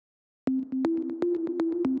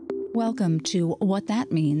Welcome to What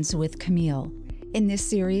That Means with Camille. In this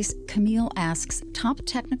series, Camille asks top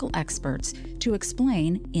technical experts to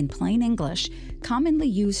explain, in plain English, commonly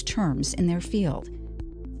used terms in their field.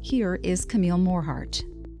 Here is Camille Morhart.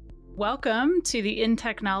 Welcome to the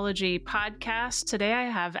InTechnology podcast. Today I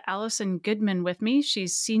have Allison Goodman with me.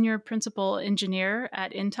 She's Senior Principal Engineer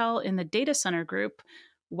at Intel in the Data Center Group.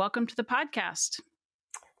 Welcome to the podcast.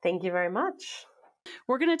 Thank you very much.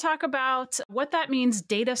 We're going to talk about what that means,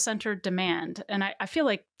 data center demand. And I feel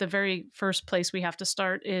like the very first place we have to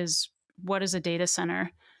start is, what is a data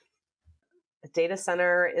center? A data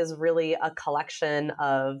center is really a collection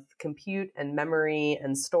of compute and memory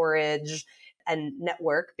and storage and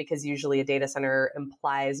network, because usually a data center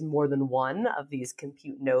implies more than one of these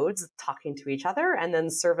compute nodes talking to each other and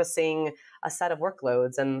then servicing a set of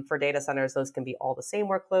workloads. And for data centers, those can be all the same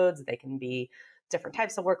workloads. They can be different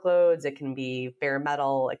types of workloads. It can be bare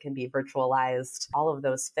metal. It can be virtualized. All of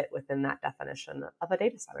those fit within that definition of a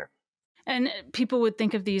data center. And people would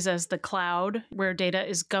think of these as the cloud, where data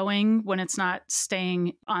is going when it's not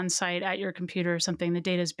staying on site at your computer or something. The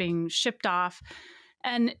data is being shipped off.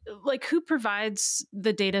 And who provides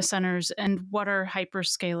the data centers and what are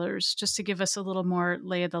hyperscalers? Just to give us a little more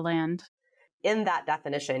lay of the land. In that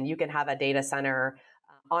definition, you can have a data center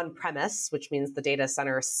on premise, which means the data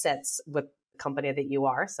center sits with company that you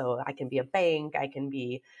are. So I can be a bank, I can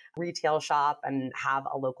be a retail shop and have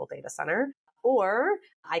a local data center. Or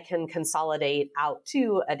I can consolidate out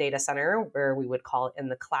to a data center where we would call it in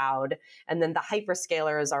the cloud. And then the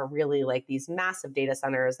hyperscalers are really like these massive data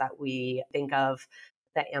centers that we think of,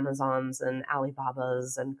 the Amazons and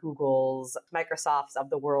Alibabas and Googles, Microsofts of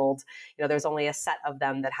the world. There's only a set of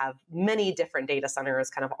them that have many different data centers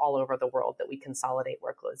kind of all over the world that we consolidate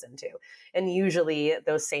workloads into. And usually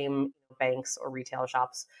those same banks or retail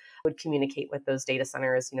shops would communicate with those data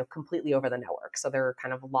centers, completely over the network. So they're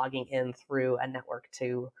kind of logging in through a network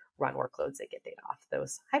to run workloads that get data off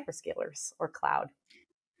those hyperscalers or cloud.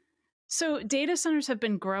 So data centers have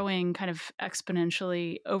been growing kind of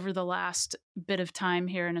exponentially over the last bit of time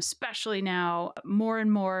here, and especially now more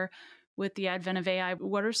and more with the advent of AI.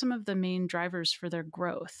 What are some of the main drivers for their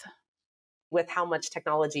growth? With how much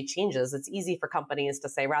technology changes, it's easy for companies to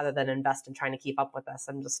say, rather than invest in trying to keep up with this,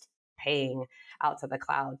 I'm just paying out to the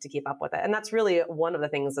cloud to keep up with it. And that's really one of the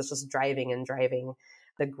things that's just driving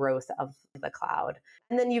the growth of the cloud.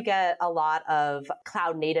 And then you get a lot of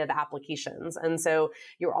cloud native applications. And so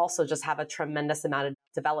you also just have a tremendous amount of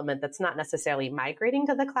development that's not necessarily migrating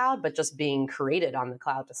to the cloud, but just being created on the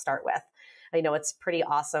cloud to start with. I know it's pretty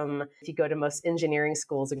awesome if you go to most engineering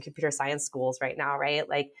schools and computer science schools right now, right?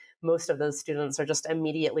 Like most of those students are just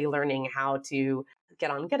immediately learning how to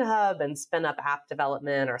get on GitHub and spin up app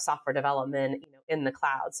development or software development, in the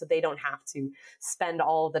cloud. So they don't have to spend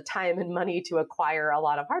all the time and money to acquire a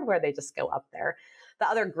lot of hardware. They just go up there. The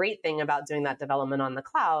other great thing about doing that development on the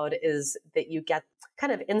cloud is that you get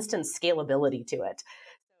kind of instant scalability to it,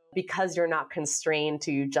 because you're not constrained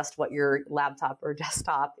to just what your laptop or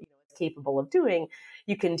desktop is capable of doing.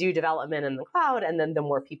 You can do development in the cloud, and then the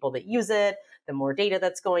more people that use it, the more data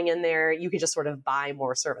that's going in there, you can just sort of buy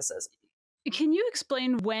more services. Can you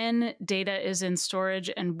explain when data is in storage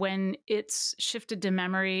and when it's shifted to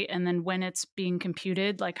memory and then when it's being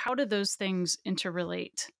computed? How do those things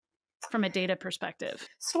interrelate from a data perspective?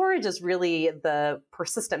 Storage is really the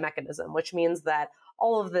persistent mechanism, which means that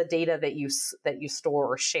all of the data that you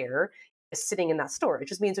store or share is sitting in that storage. It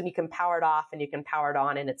just means when you can power it off and you can power it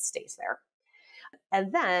on and it stays there.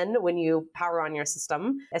 And then when you power on your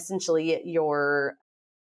system, essentially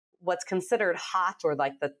what's considered hot, or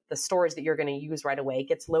like the storage that you're going to use right away,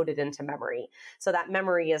 gets loaded into memory. So that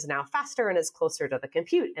memory is now faster and is closer to the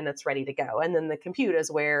compute and it's ready to go. And then the compute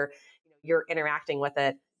is where you're interacting with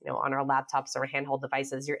it, on our laptops or handheld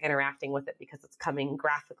devices, you're interacting with it because it's coming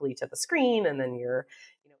graphically to the screen, and then you're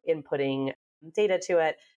inputting data to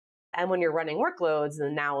it. And when you're running workloads,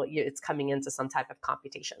 then now it's coming into some type of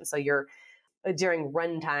computation. So during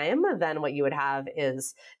runtime, then what you would have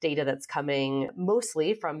is data that's coming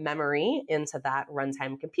mostly from memory into that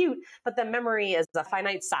runtime compute. But the memory is a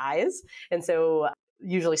finite size. And so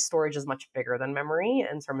usually storage is much bigger than memory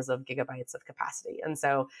in terms of gigabytes of capacity. And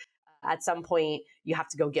so at some point, you have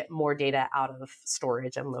to go get more data out of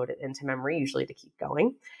storage and load it into memory, usually to keep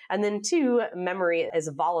going. And then two, memory is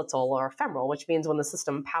volatile or ephemeral, which means when the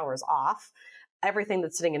system powers off, everything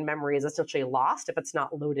that's sitting in memory is essentially lost if it's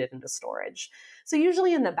not loaded into storage. So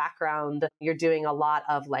usually in the background, you're doing a lot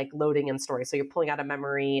of loading and storing. So you're pulling out a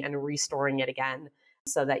memory and restoring it again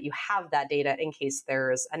so that you have that data in case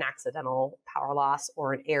there's an accidental power loss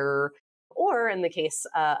or an error Or in the case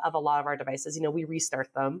of a lot of our devices, we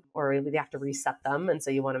restart them or we have to reset them. And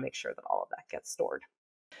so you want to make sure that all of that gets stored.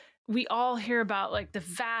 We all hear about like the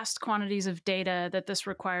vast quantities of data that this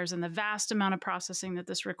requires and the vast amount of processing that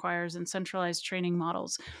this requires and centralized training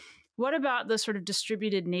models. What about the sort of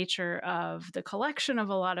distributed nature of the collection of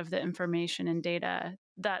a lot of the information and data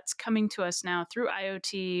that's coming to us now through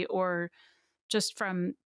IoT or just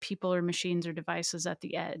from people or machines or devices at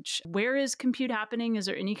the edge? Where is compute happening? Is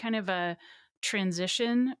there any kind of a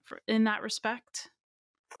transition in that respect?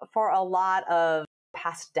 For a lot of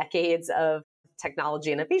past decades of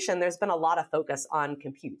technology innovation, there's been a lot of focus on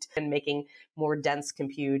compute and making more dense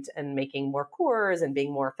compute and making more cores and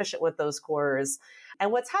being more efficient with those cores.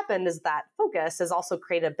 And what's happened is that focus has also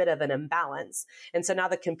created a bit of an imbalance. And so now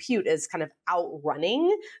the compute is kind of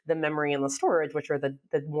outrunning the memory and the storage, which are the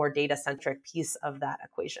more data-centric piece of that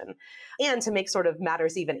equation. And to make sort of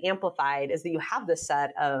matters even amplified is that you have this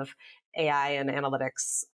set of AI and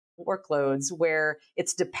analytics workloads where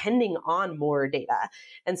it's depending on more data.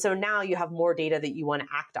 And so now you have more data that you want to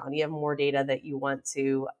act on. You have more data that you want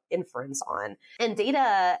to inference on. And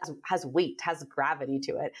data has weight, has gravity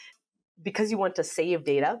to it. Because you want to save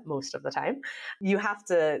data most of the time, you have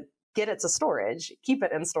to get it to storage, keep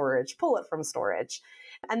it in storage, pull it from storage.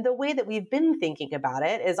 And the way that we've been thinking about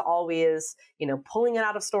it is always, pulling it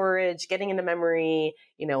out of storage, getting into memory,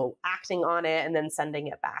 acting on it, and then sending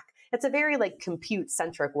it back. It's a very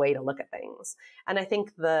compute-centric way to look at things. And I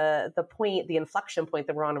think the inflection point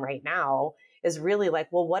that we're on right now is really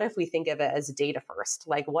well, what if we think of it as data first?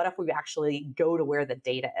 What if we actually go to where the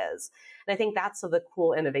data is? And I think that's the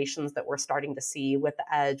cool innovations that we're starting to see with the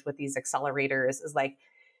edge, with these accelerators, is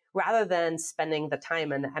rather than spending the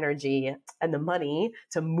time and the energy and the money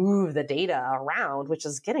to move the data around, which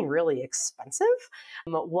is getting really expensive,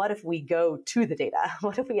 what if we go to the data?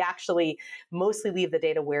 What if we actually mostly leave the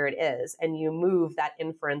data where it is and you move that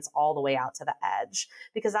inference all the way out to the edge?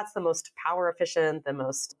 Because that's the most power efficient, the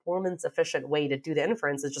most performance efficient way to do the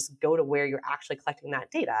inference is just go to where you're actually collecting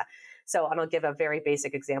that data. So, and I'll give a very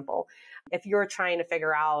basic example. If you're trying to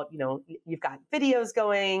figure out, you've got videos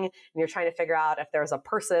going and you're trying to figure out if there's a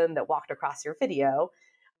person that walked across your video,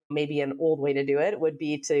 maybe an old way to do it would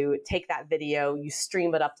be to take that video, you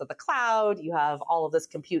stream it up to the cloud, you have all of this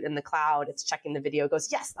compute in the cloud, it's checking the video,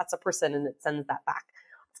 goes, yes, that's a person, and it sends that back.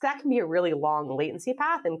 So that can be a really long latency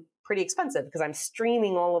path and pretty expensive because I'm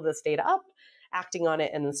streaming all of this data up, acting on it,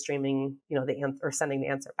 and then streaming, or sending the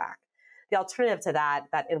answer back. The alternative to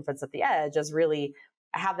that inference at the edge is really,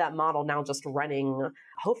 I have that model now just running,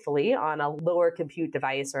 hopefully, on a lower compute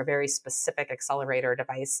device or a very specific accelerator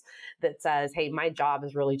device that says, hey, my job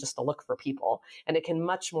is really just to look for people. And it can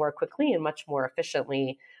much more quickly and much more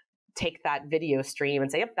efficiently take that video stream and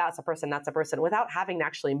say, yep, that's a person, without having to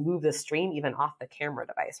actually move the stream even off the camera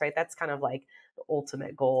device, right? That's kind of the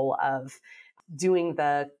ultimate goal of doing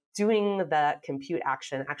the compute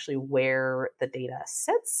action actually where the data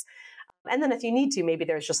sits. And then if you need to, maybe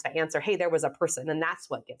there's just the answer, hey, there was a person, and that's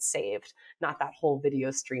what gets saved, not that whole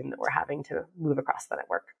video stream that we're having to move across the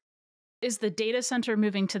network. Is the data center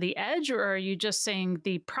moving to the edge, or are you just saying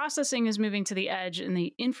the processing is moving to the edge and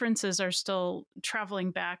the inferences are still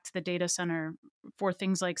traveling back to the data center for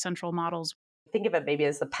things like central models? Think of it maybe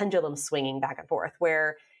as the pendulum swinging back and forth,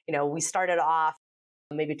 where, we started off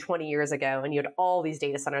maybe 20 years ago, and you had all these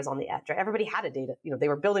data centers on the edge, right? Everybody had a data, they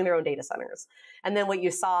were building their own data centers. And then what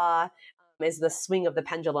you saw is the swing of the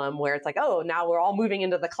pendulum where it's oh, now we're all moving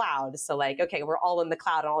into the cloud. So okay, we're all in the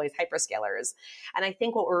cloud and all these hyperscalers. And I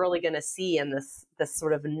think what we're really going to see in this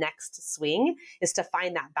sort of next swing is to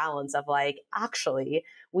find that balance of actually,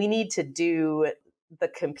 we need to do the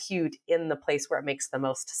compute in the place where it makes the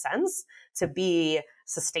most sense to be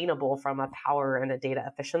sustainable from a power and a data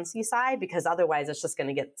efficiency side, because otherwise it's just going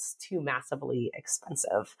to get too massively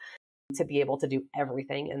expensive to be able to do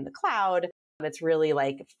everything in the cloud. It's really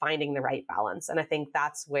finding the right balance. And I think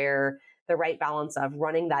that's where the right balance of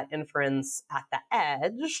running that inference at the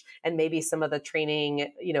edge, and maybe some of the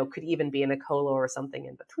training, could even be in a colo or something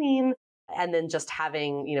in between. And then just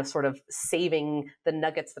having, sort of saving the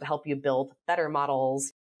nuggets that help you build better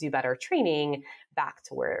models, do better training back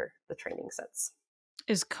to where the training sits.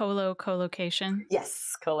 Is co-location?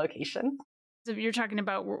 Yes, co-location. So you're talking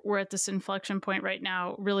about we're at this inflection point right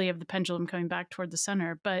now, really, of the pendulum coming back toward the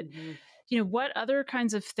center. But, what other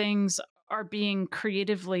kinds of things are being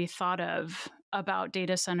creatively thought of about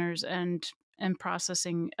data centers and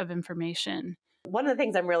processing of information? One of the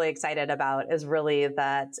things I'm really excited about is really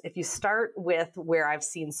that if you start with where I've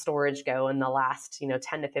seen storage go in the last,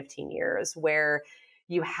 10 to 15 years, where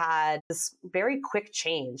you had this very quick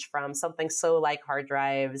change from something so like hard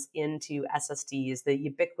drives into SSDs, the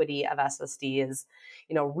ubiquity of SSDs,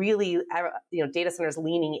 really, data centers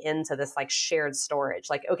leaning into this like shared storage.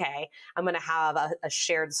 Like, okay, I'm going to have a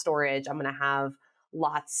shared storage. I'm going to have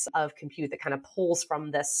lots of compute that kind of pulls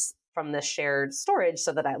from this shared storage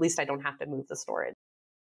so that at least I don't have to move the storage.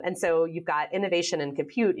 And so you've got innovation in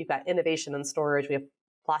compute, you've got innovation in storage, we have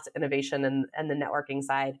lots of innovation and the networking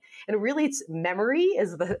side. And really it's memory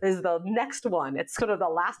is the next one. It's sort of the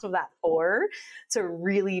last of that four to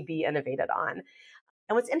really be innovated on.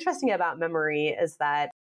 And what's interesting about memory is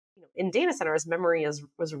that in data centers, memory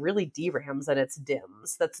was really DRAMs and it's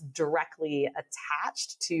DIMMs that's directly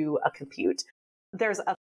attached to a compute. There's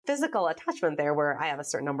a physical attachment there where I have a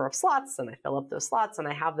certain number of slots and I fill up those slots and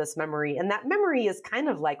I have this memory, and that memory is kind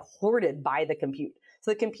of like hoarded by the compute.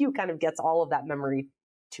 So the compute kind of gets all of that memory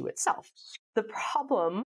to itself. The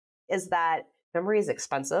problem is that memory is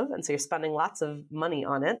expensive, and so you're spending lots of money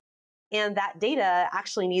on it. And that data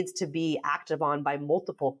actually needs to be acted on by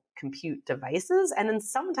multiple compute devices. And then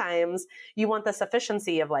sometimes you want this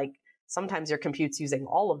efficiency of like, sometimes your compute's using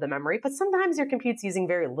all of the memory, but sometimes your compute's using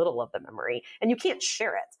very little of the memory, and you can't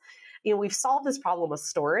share it. We've solved this problem with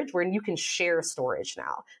storage where you can share storage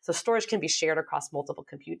now. So storage can be shared across multiple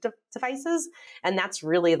compute devices. And that's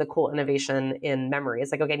really the cool innovation in memory.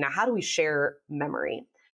 It's like, okay, now how do we share memory?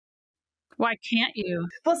 Why can't you?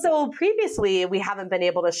 Well, so previously we haven't been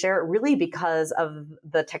able to share it really because of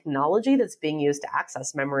the technology that's being used to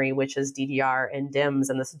access memory, which is DDR and DIMMs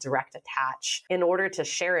and this direct attach. In order to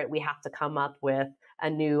share it, we have to come up with a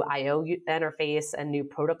new IO interface and new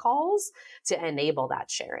protocols to enable that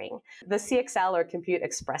sharing. The CXL or Compute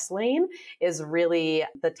Express Lane is really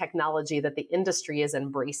the technology that the industry is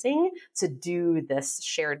embracing to do this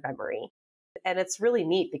shared memory. And it's really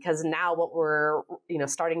neat because now what we're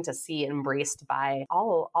starting to see embraced by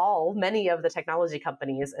many of the technology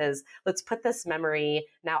companies is let's put this memory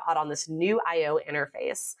now out on this new IO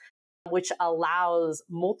interface, which allows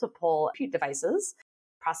multiple compute devices,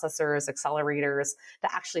 processors, accelerators,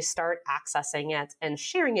 to actually start accessing it and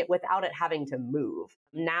sharing it without it having to move.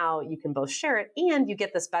 Now you can both share it and you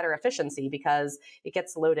get this better efficiency because it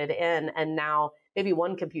gets loaded in, and now maybe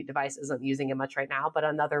one compute device isn't using it much right now, but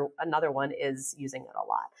another one is using it a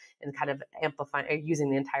lot and kind of amplifying or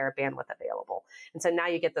using the entire bandwidth available. And so now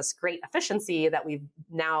you get this great efficiency that we've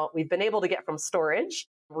been able to get from storage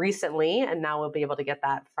recently, and now we'll be able to get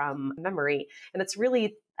that from memory. And it's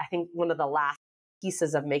really, I think, one of the last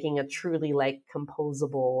pieces of making a truly like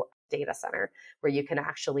composable data center where you can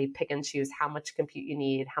actually pick and choose how much compute you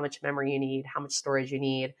need, how much memory you need, how much storage you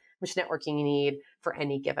need, how much networking you need for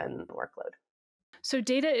any given workload. So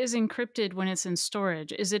data is encrypted when it's in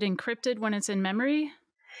storage. Is it encrypted when it's in memory?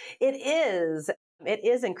 It is. It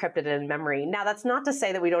is encrypted in memory. Now, that's not to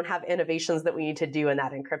say that we don't have innovations that we need to do in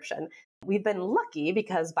that encryption. We've been lucky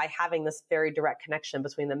because by having this very direct connection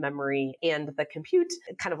between the memory and the compute,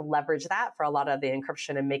 kind of leverage that for a lot of the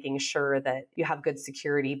encryption and making sure that you have good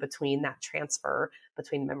security between that transfer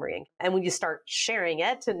between memory. And when you start sharing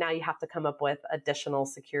it, now you have to come up with additional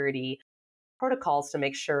security protocols to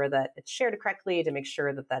make sure that it's shared correctly, to make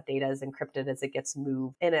sure that that data is encrypted as it gets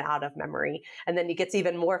moved in and out of memory. And then it gets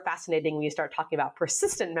even more fascinating when you start talking about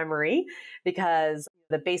persistent memory, because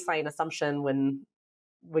the baseline assumption when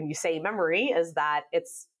you say memory is that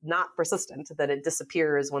it's not persistent, that it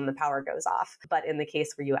disappears when the power goes off. But in the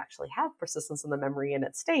case where you actually have persistence in the memory and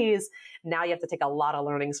it stays, now you have to take a lot of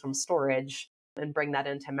learnings from storage and bring that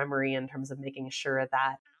into memory in terms of making sure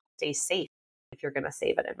that it stays safe if you're going to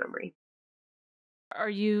save it in memory. Are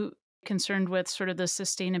you concerned with sort of the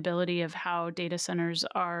sustainability of how data centers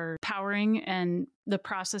are powering and the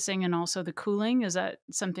processing and also the cooling? Is that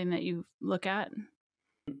something that you look at?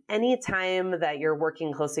 Anytime that you're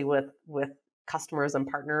working closely with customers and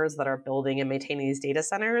partners that are building and maintaining these data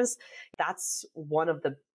centers, that's one of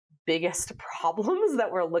the biggest problems that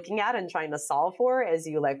we're looking at and trying to solve for as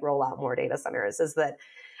you like roll out more data centers, is that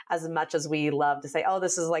as much as we love to say, oh,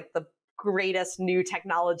 this is like the greatest new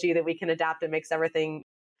technology that we can adapt and makes everything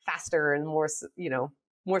faster and more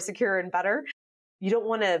secure and better, you don't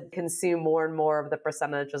want to consume more and more of the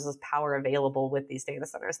percentages of power available with these data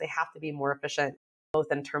centers. They have to be more efficient,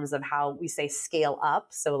 both in terms of how we say scale up,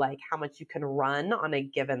 so like how much you can run on a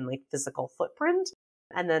given like physical footprint,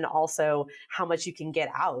 and then also how much you can get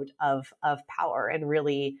out of power, and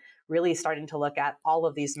really starting to look at all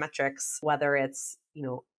of these metrics, whether it's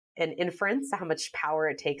an inference, how much power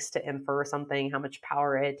it takes to infer something, how much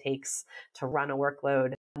power it takes to run a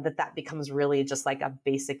workload, that becomes really just like a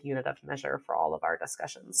basic unit of measure for all of our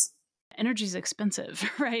discussions. energy is expensive,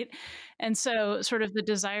 right? And so sort of the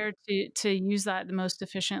desire to use that the most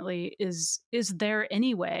efficiently is there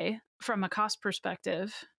anyway from a cost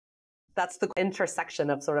perspective. That's the intersection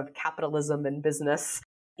of sort of capitalism and business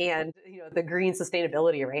and the green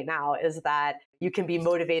sustainability right now is that you can be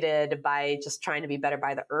motivated by just trying to be better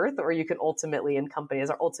by the earth, or you can ultimately, and companies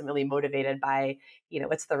are ultimately motivated by,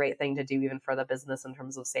 it's the right thing to do even for the business in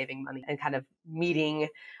terms of saving money and kind of meeting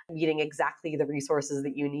exactly the resources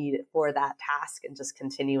that you need for that task and just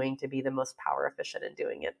continuing to be the most power efficient in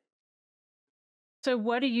doing it. So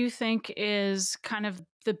what do you think is kind of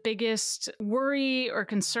the biggest worry or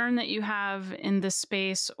concern that you have in this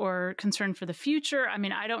space or concern for the future? I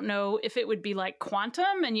mean, I don't know if it would be like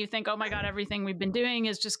quantum and you think, oh my God, everything we've been doing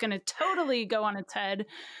is just going to totally go on its head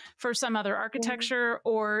for some other architecture.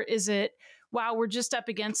 Or is it, wow, we're just up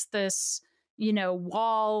against this,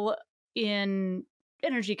 wall in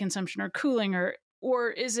energy consumption or cooling,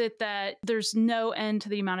 or is it that there's no end to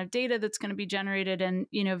the amount of data that's going to be generated and,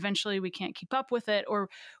 eventually we can't keep up with it? Or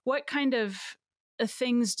what kind of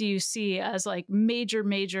things do you see as like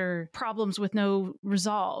major problems with no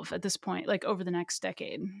resolve at this point, like over the next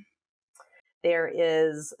decade? There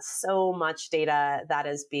is so much data that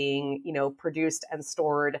is being, produced and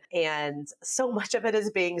stored, and so much of it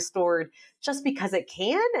is being stored just because it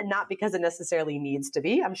can and not because it necessarily needs to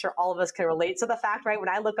be. I'm sure all of us can relate to the fact, right? When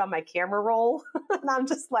I look on my camera roll and I'm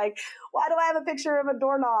just like, why do I have a picture of a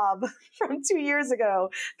doorknob from 2 years ago?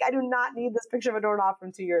 I do not need this picture of a doorknob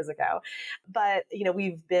from 2 years ago. But,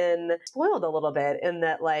 we've been spoiled a little bit in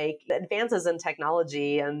that like the advances in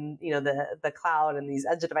technology and, the cloud and these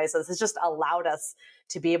edge devices has just allowed us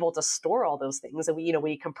to be able to store all those things. And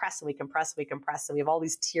we compress and we compress and we compress. And we have all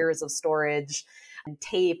these tiers of storage and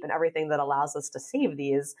tape and everything that allows us to save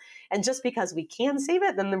these. And just because we can save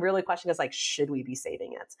it, then the really question is like, should we be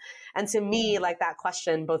saving it? And to me, like that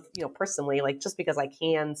question, both, personally, like just because I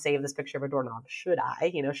can save this picture of a doorknob, should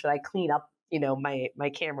I, should I clean up, my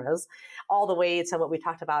cameras, all the way to what we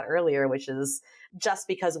talked about earlier, which is just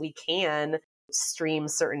because we can stream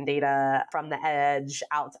certain data from the edge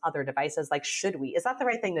out to other devices, like, should we? Is that the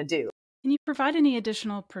right thing to do? Can you provide any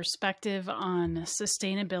additional perspective on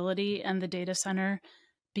sustainability and the data center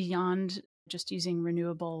beyond just using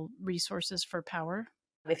renewable resources for power?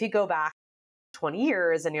 If you go back 20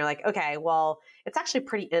 years and you're like, okay, well, it's actually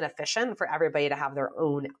pretty inefficient for everybody to have their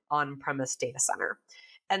own on-premise data center.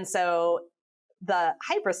 And so the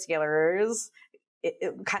hyperscalers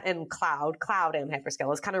and cloud and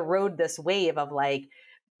hyperscalers kind of rode this wave of like,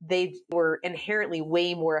 they were inherently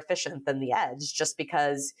way more efficient than the edge just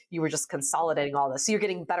because you were just consolidating all this. So you're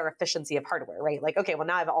getting better efficiency of hardware, right? Like, okay, well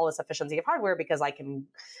now I have all this efficiency of hardware because I can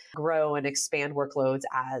grow and expand workloads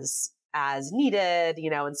as needed,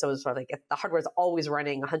 and so it's sort of like the hardware is always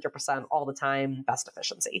running 100% all the time, best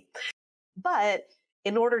efficiency. But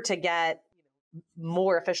in order to get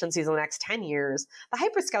more efficiencies in the next 10 years, the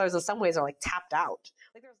hyperscalers in some ways are like tapped out.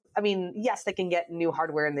 Like yes, they can get new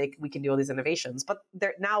hardware and we can do all these innovations, but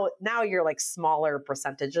now you're like smaller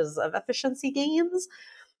percentages of efficiency gains.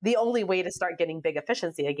 The only way to start getting big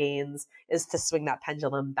efficiency gains is to swing that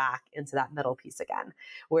pendulum back into that middle piece again,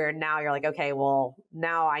 where now you're like, okay, well,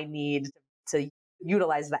 now I need to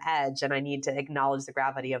utilize the edge and I need to acknowledge the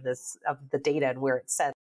gravity of the data and where it's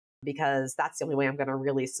set, because that's the only way I'm going to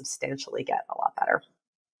really substantially get a lot better.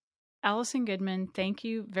 Allison Goodman, thank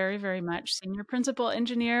you very, very much. Senior Principal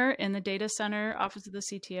Engineer in the Data Center, Office of the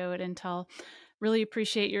CTO at Intel. Really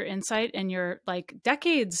appreciate your insight and your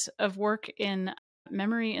decades of work in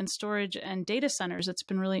memory and storage and data centers. It's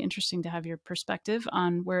been really interesting to have your perspective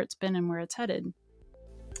on where it's been and where it's headed.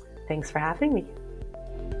 Thanks for having me.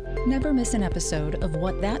 Never miss an episode of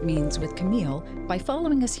What That Means with Camille by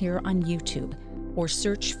following us here on YouTube, or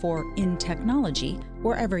search for InTechnology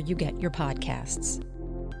wherever you get your podcasts.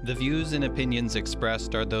 The views and opinions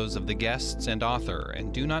expressed are those of the guests and author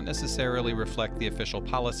and do not necessarily reflect the official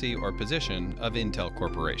policy or position of Intel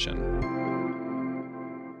Corporation.